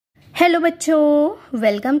Hello बच्चों,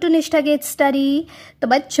 welcome to निष्ठा kids study. तो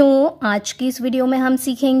बच्चों, आज की इस वीडियो में हम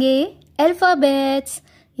सीखेंगे अल्फ़ाबेट्स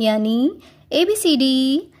यानी ABCD।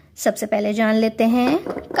 सबसे पहले जान लेते हैं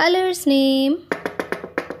colours name.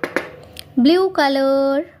 Blue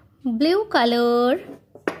colour, blue colour,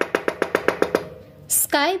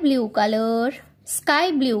 sky blue colour,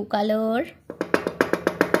 sky blue colour,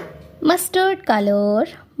 mustard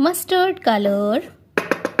colour, mustard colour,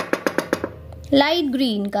 light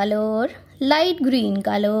green colour, light green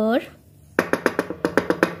colour,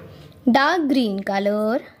 dark green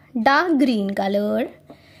colour, dark green colour.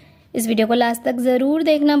 इस वीडियो को last तक ज़रूर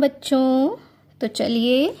देखना बच्चों। तो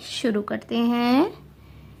चलिए शुरू करते हैं।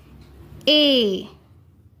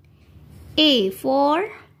 A for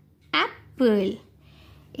apple,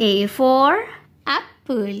 A for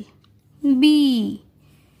apple.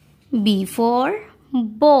 B for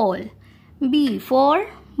ball, B for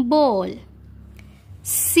ball.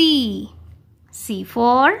 C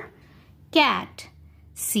for cat,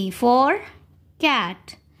 C for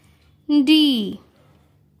cat. D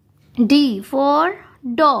for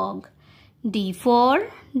dog, D for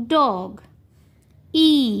dog.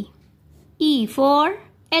 E for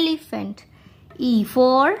elephant, E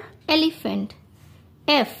for elephant.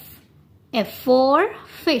 F for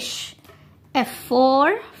fish, F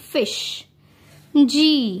for fish. G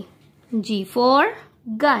for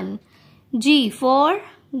gun, G for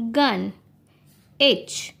gun.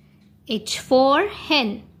 H for hen,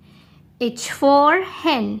 H for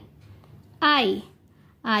hen.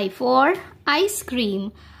 I for ice cream,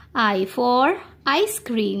 I for ice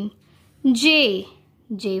cream. J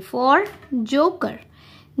for joker,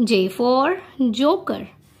 J for joker.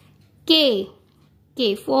 K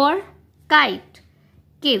for kite,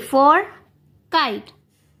 K for kite.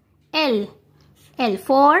 L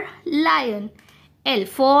for lion, L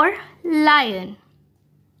for lion.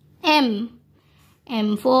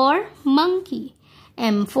 M for monkey,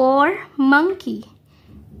 M for monkey.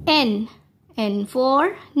 N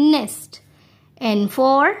for nest, N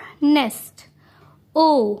for nest.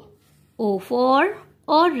 O for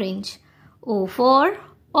orange, O for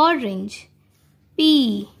orange. P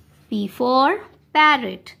for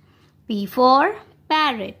parrot, P for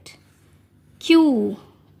parrot. Q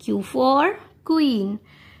for queen,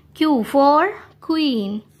 Q for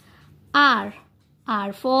queen. R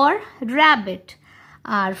for rabbit,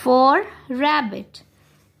 R for rabbit.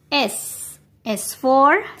 S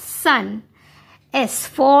for sun, S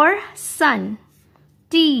for sun.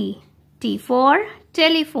 T for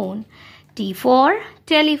telephone, T for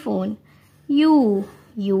telephone. U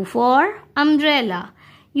for umbrella,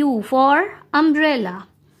 U for umbrella.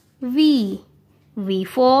 V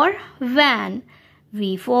for van,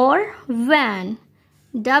 V for van.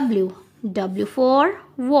 W for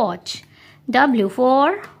watch, W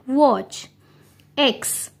for watch.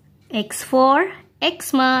 X for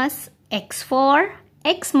Xmas, X for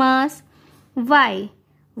Xmas. Y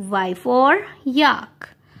for yak,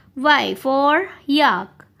 Y for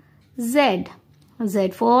yak. Z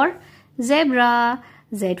for zebra,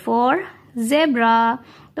 Z for zebra.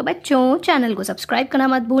 तो बच्चों, channel को subscribe करना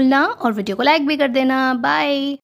मत भूलना और video को like भी कर देना। बाय।